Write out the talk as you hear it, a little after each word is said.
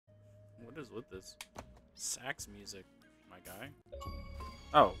What is with this sax music, my guy?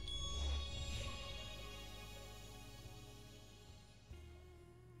 Oh.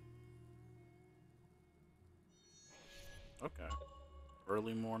 Okay.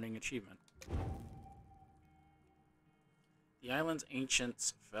 Early morning achievement. The island's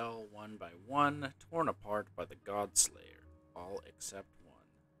ancients fell one by one, torn apart by the God Slayer, all except one.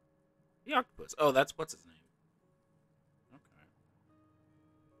 The octopus. Oh, that's what's his name. Okay.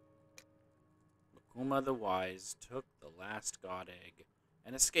 Makuma the Wise took the last god egg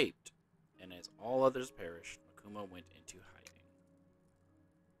and escaped, and as all others perished, Makuma went into hiding.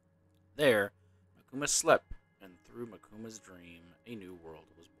 There, Makuma slept, and through Makuma's dream, a new world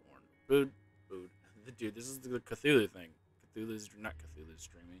was born. Food, food. Dude, this is the Cthulhu thing. Cthulhu's not Cthulhu's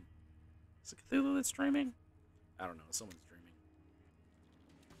streaming. Is it Cthulhu that's streaming? I don't know. Someone's streaming.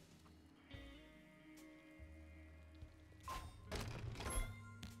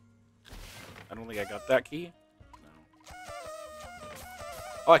 I don't think I got that key. No.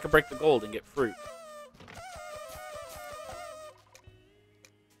 Oh, I can break the gold and get fruit.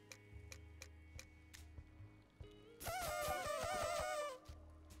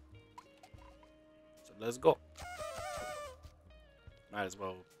 So let's go. Might as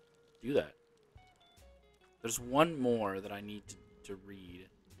well do that. There's one more that I need to read.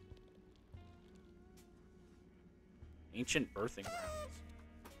 Ancient birthing grounds.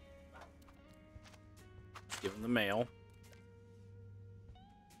 Let's give him the mail.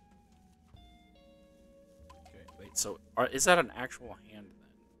 Okay, wait, so is that an actual hand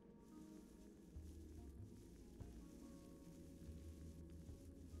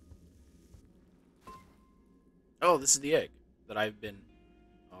then? Oh, this is the egg that I've been...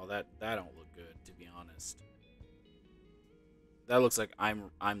 Oh, that don't look good, to be honest. That looks like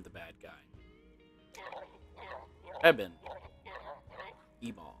I'm the bad guy. Eben.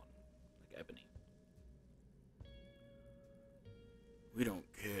 Ebon. Like ebony. We don't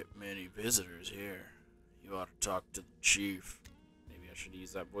get many visitors here. You ought to talk to the chief. Maybe I should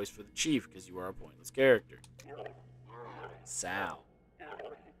use that voice for the chief, because you are a pointless character. Sal.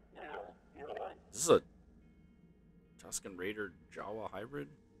 Is this a Tuscan Raider Jawa hybrid?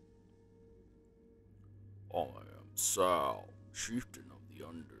 I am Sal, chieftain of the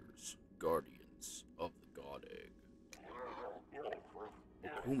Unders, guardians of the God Egg.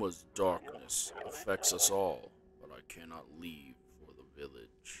 Makuma's darkness affects us all, but I cannot leave for the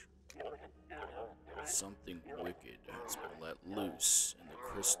village. Something wicked has been let loose in the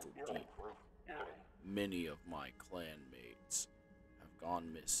Crystal Deep. Many of my clanmates have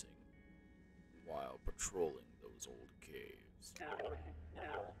gone missing while patrolling those old caves.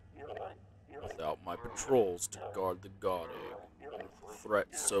 Without my patrols to guard the God Egg, with the threat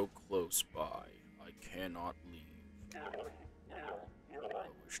so close by, I cannot leave. I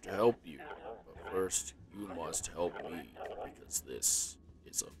wish to help you, but first you must help me, because this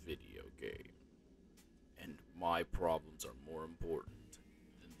is a video game. And my problems are more important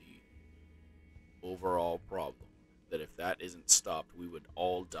than the overall problem, that if that isn't stopped, we would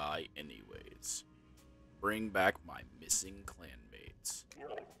all die anyways. Bring back my missing clanmates.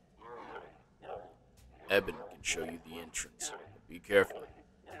 Eben can show you the entrance. Be careful.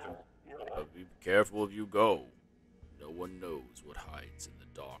 Be careful if you go. No one knows what hides in the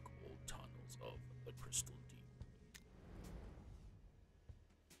dark old tunnels of the Crystal Deep.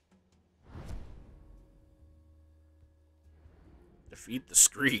 Defeat the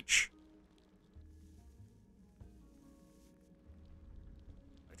Screech.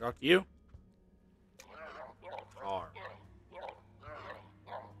 I talk to you? Tar.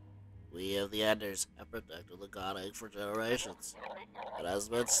 We of the Enders have protected the God Egg for generations. It has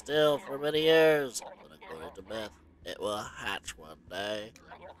been still for many years, but according to myth, it will hatch one day.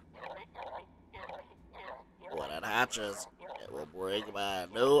 When it hatches, it will bring about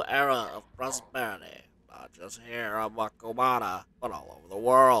a new era of prosperity, not just here on Makumana, but all over the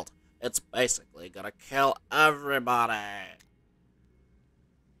world. It's basically gonna kill everybody.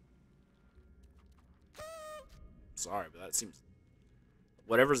 Sorry, but that seems...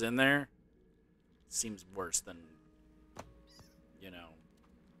 Whatever's in there seems worse than, you know...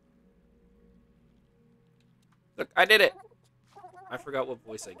 Look, I did it! I forgot what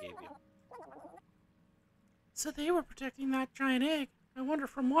voice I gave you. So they were protecting that giant egg. I wonder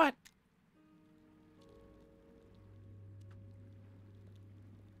from what?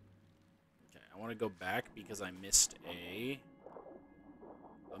 Okay, I want to go back because I missed a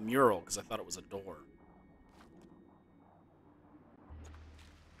mural because I thought it was a door.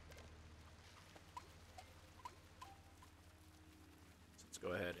 So let's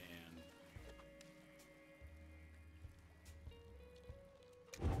go ahead and...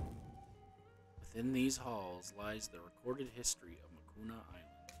 Within these halls lies the recorded history of Makuna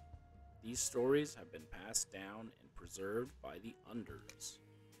Island. These stories have been passed down and preserved by the Unders.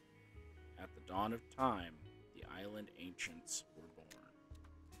 At the dawn of time, the island ancients were born.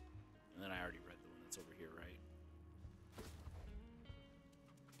 And then I already read the one that's over here, right?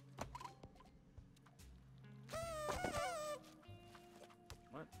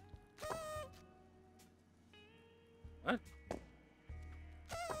 What? What?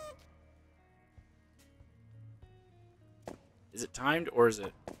 Is it timed or is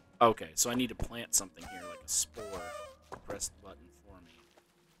it... Okay, so I need to plant something here, like a spore. Press the button for me.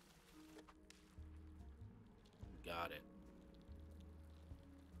 Got it.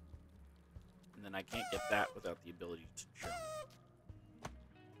 And then I can't get that without the ability to jump.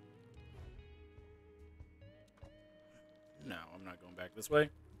 No, I'm not going back this way.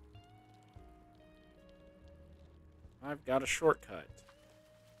 I've got a shortcut.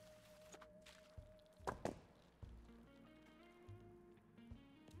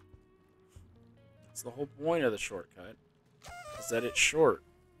 That's the whole point of the shortcut, is that it's short,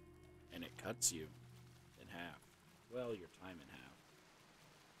 and it cuts you in half. Well, your time in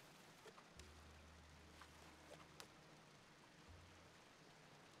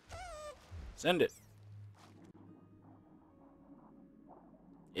half. Send it.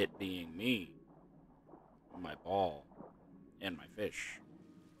 It being me, my ball, and my fish.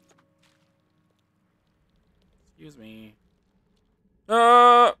 Excuse me.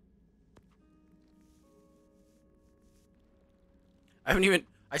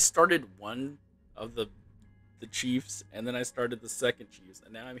 I started one of the chiefs, and then I started the second chiefs,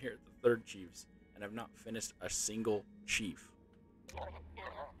 and now I'm here at the third chiefs, and I've not finished a single chief.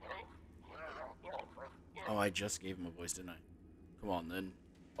 Oh, I just gave him a voice, didn't I? Come on, then.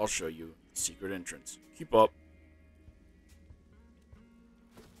 I'll show you the secret entrance. Keep up.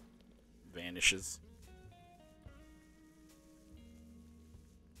 Vanishes.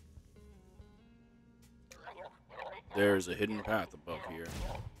 There's a hidden path above here.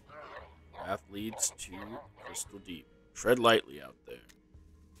 Path leads to crystal deep. Tread lightly out there.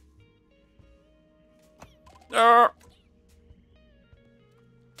 Ah!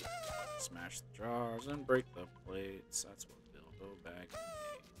 Smash the jars and break the plates. That's what Bilbo Baggins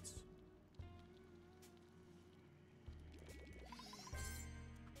hates.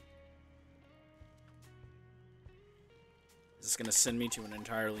 Is this gonna send me to an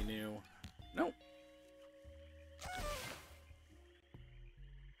entirely new... Nope.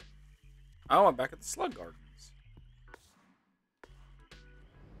 Oh, I'm back at the Slug Gardens.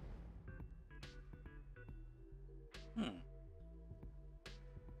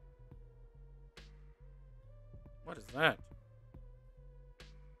 What is that?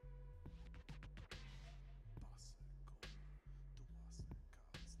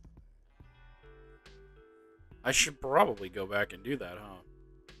 I should probably go back and do that, huh?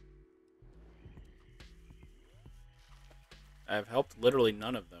 I have helped literally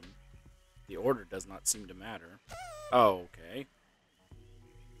none of them. The order does not seem to matter. Oh, okay.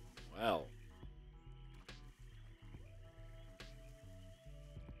 Well.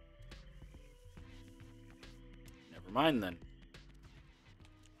 Never mind then.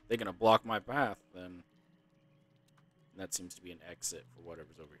 They're gonna block my path, then. That seems to be an exit for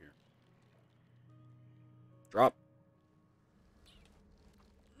whatever's over here. Drop.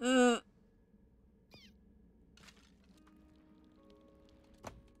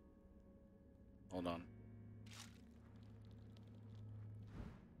 Hold on.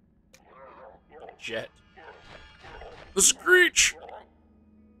 Jet. The Screech!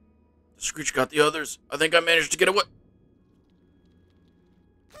 The Screech got the others. I think I managed to get away.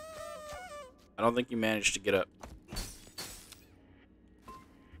 I don't think you managed to get up.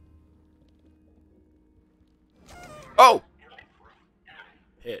 Oh!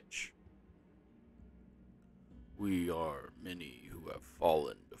 Pitch. We are many who have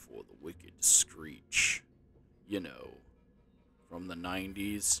fallen before the wicked Screech. You know, from the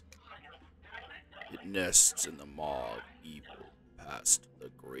 90s. It nests in the maw of evil past the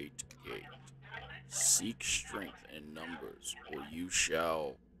great gate. Seek strength in numbers, or you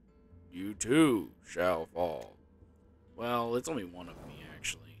too shall fall. Well, it's only one of me,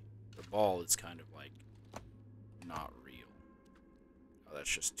 actually. The ball is kind of like not real. Oh, that's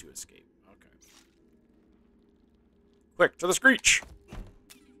just to escape. Okay. Quick, to the Screech!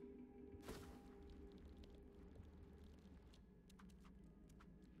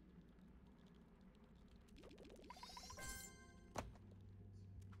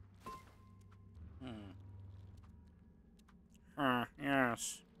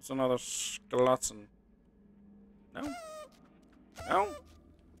 Yes. It's another skeleton. No? No?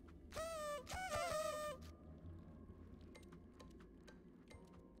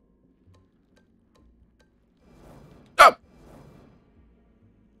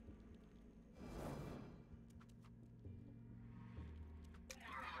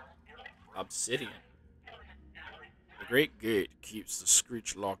 Obsidian. The Great Gate keeps the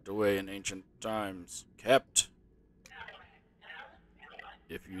Screech locked away in ancient times. Kept.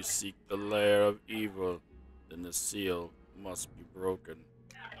 If you seek the lair of evil, then the seal must be broken.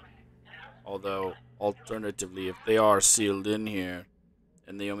 Although, alternatively, if they are sealed in here,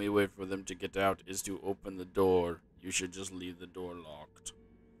 and the only way for them to get out is to open the door, you should just leave the door locked.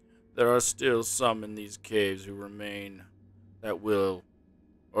 There are still some in these caves who remain that will,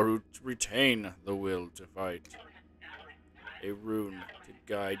 or who retain the will to fight. A rune to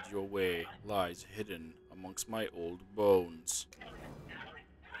guide your way lies hidden amongst my old bones.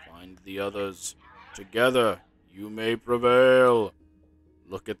 Find the others. Together, you may prevail.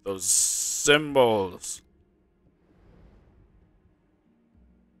 Look at those symbols.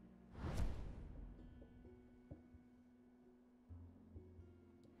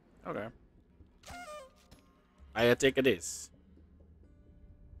 Okay. I take it is.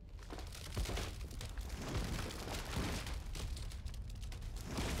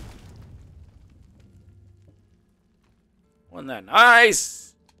 Wasn't that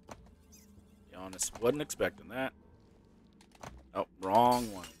nice? Be honest, wasn't expecting that. Oh,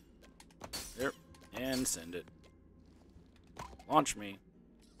 wrong one. Here, and send it. Launch me.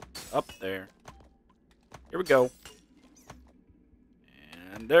 Up there. Here we go.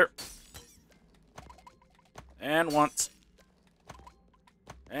 And there. And once.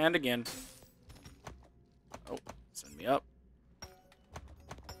 And again. Oh, send me up.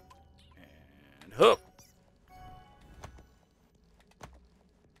 And hook.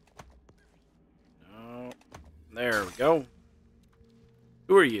 No. There we go.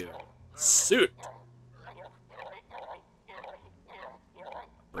 Who are you? Suit.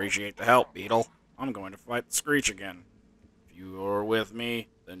 Appreciate the help, Beetle. I'm going to fight the Screech again. If you are with me,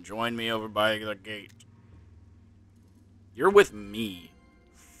 then join me over by the gate. You're with me,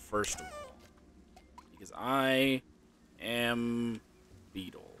 first of all. Because I am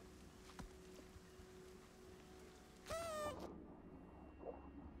Beetle.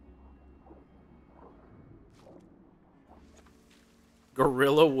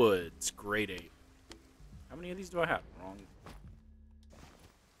 Gorilla Woods, grade 8. How many of these do I have? Wrong.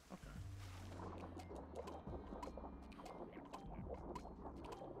 Okay.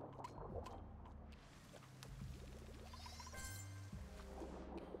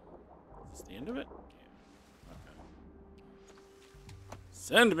 Is this the end of it? Yeah. Okay.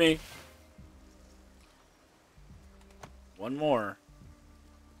 Send me. One more.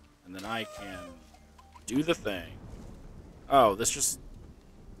 And then I can do the thing. Oh, this just...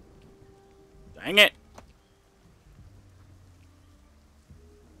 Dang it!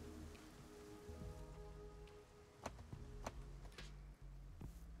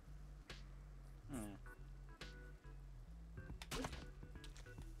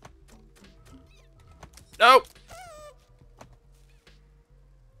 Nope!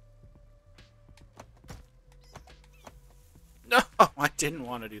 No, I didn't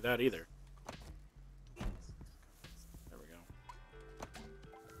want to do that either. There we go.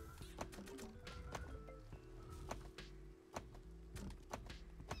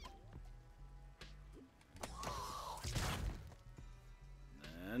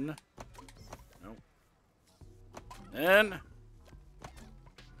 Then... Nope. Then...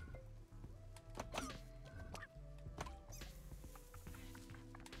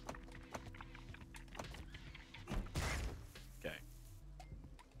 Okay.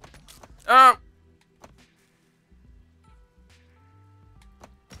 Oh!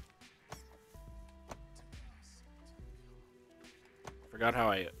 Forgot how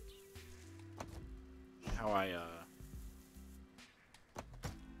I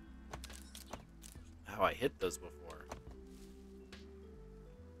hit those before.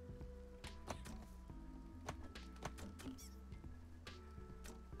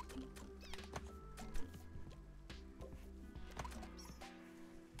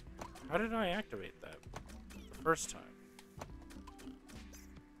 How did I activate that the first time?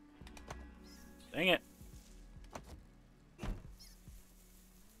 Dang it.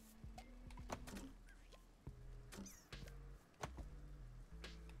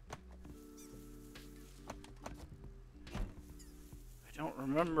 I don't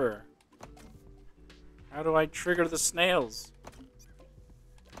remember. How do I trigger the snails?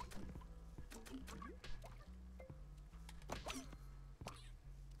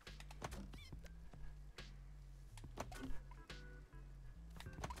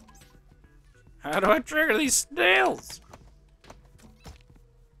 How do I trigger these snails?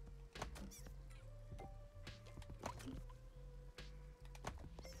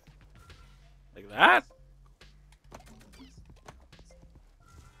 Like that?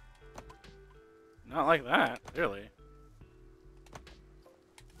 Not like that, clearly.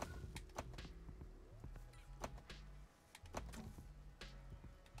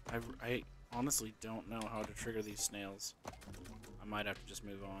 I honestly don't know how to trigger these snails. I might have to just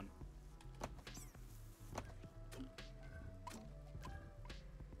move on.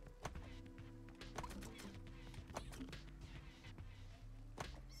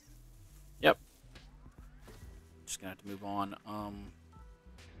 Yep. Just gonna have to move on.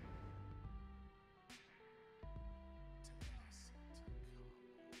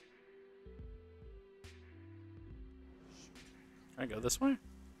 Can I go this way?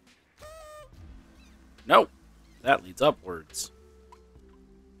 No! That leads upwards.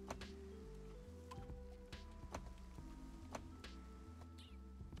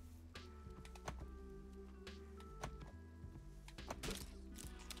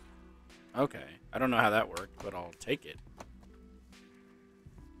 Okay. I don't know how that worked, but I'll take it.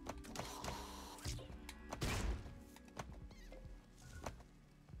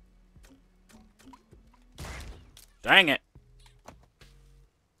 Dang it!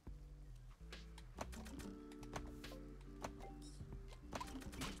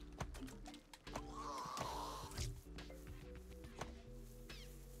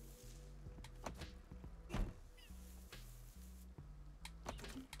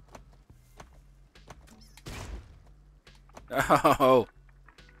 Oh!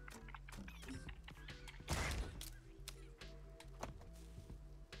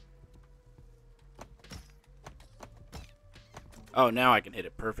 Oh, now I can hit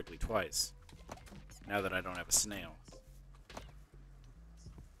it perfectly twice. Now that I don't have a snail.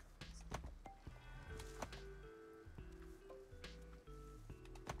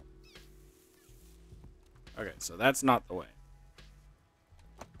 Okay, so that's not the way.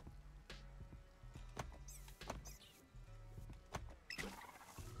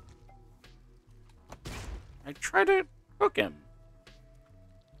 I tried to hook him.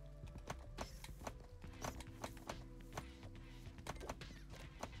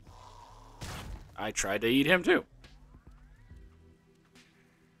 I tried to eat him too.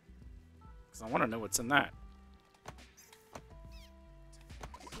 Because I want to know what's in that.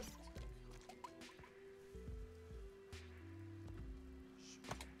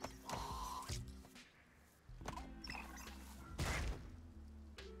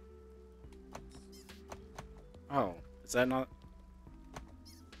 Oh, is that not...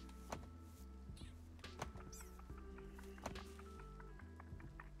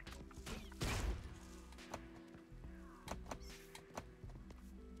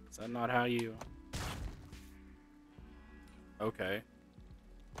 Is that not how you... Okay.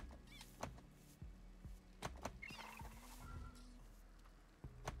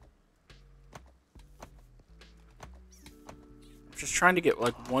 I'm just trying to get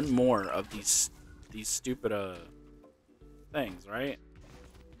like one more of these stupid things, right?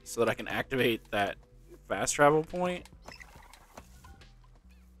 So that I can activate that fast travel point.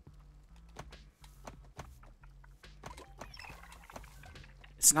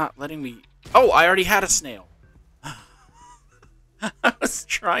 It's not letting me... Oh, I already had a snail. I was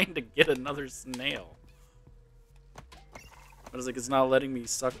trying to get another snail. But it's like, it's not letting me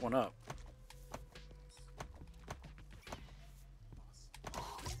suck one up.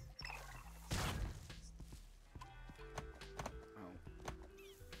 Oh.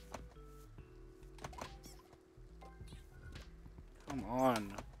 Come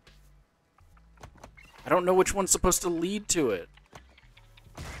on. I don't know which one's supposed to lead to it.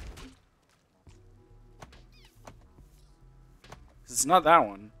 It's not that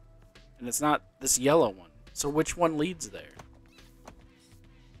one. And it's not this yellow one. So which one leads there?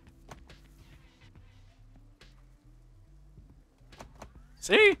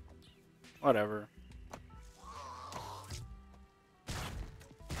 See? Whatever.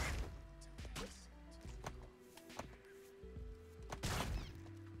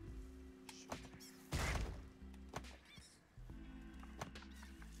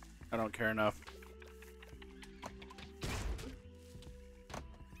 I don't care enough.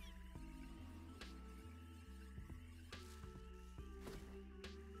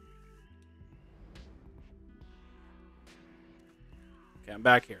 Okay, I'm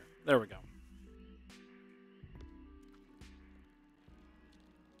back here. There we go.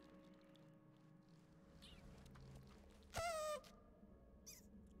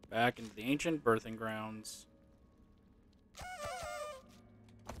 Back into the ancient birthing grounds.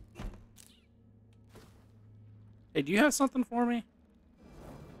 Hey, do you have something for me?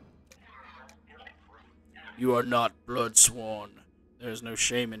 You are not Blood Swan. There is no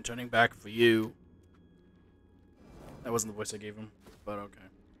shame in turning back for you. That wasn't the voice I gave him, but okay.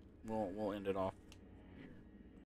 We'll end it off.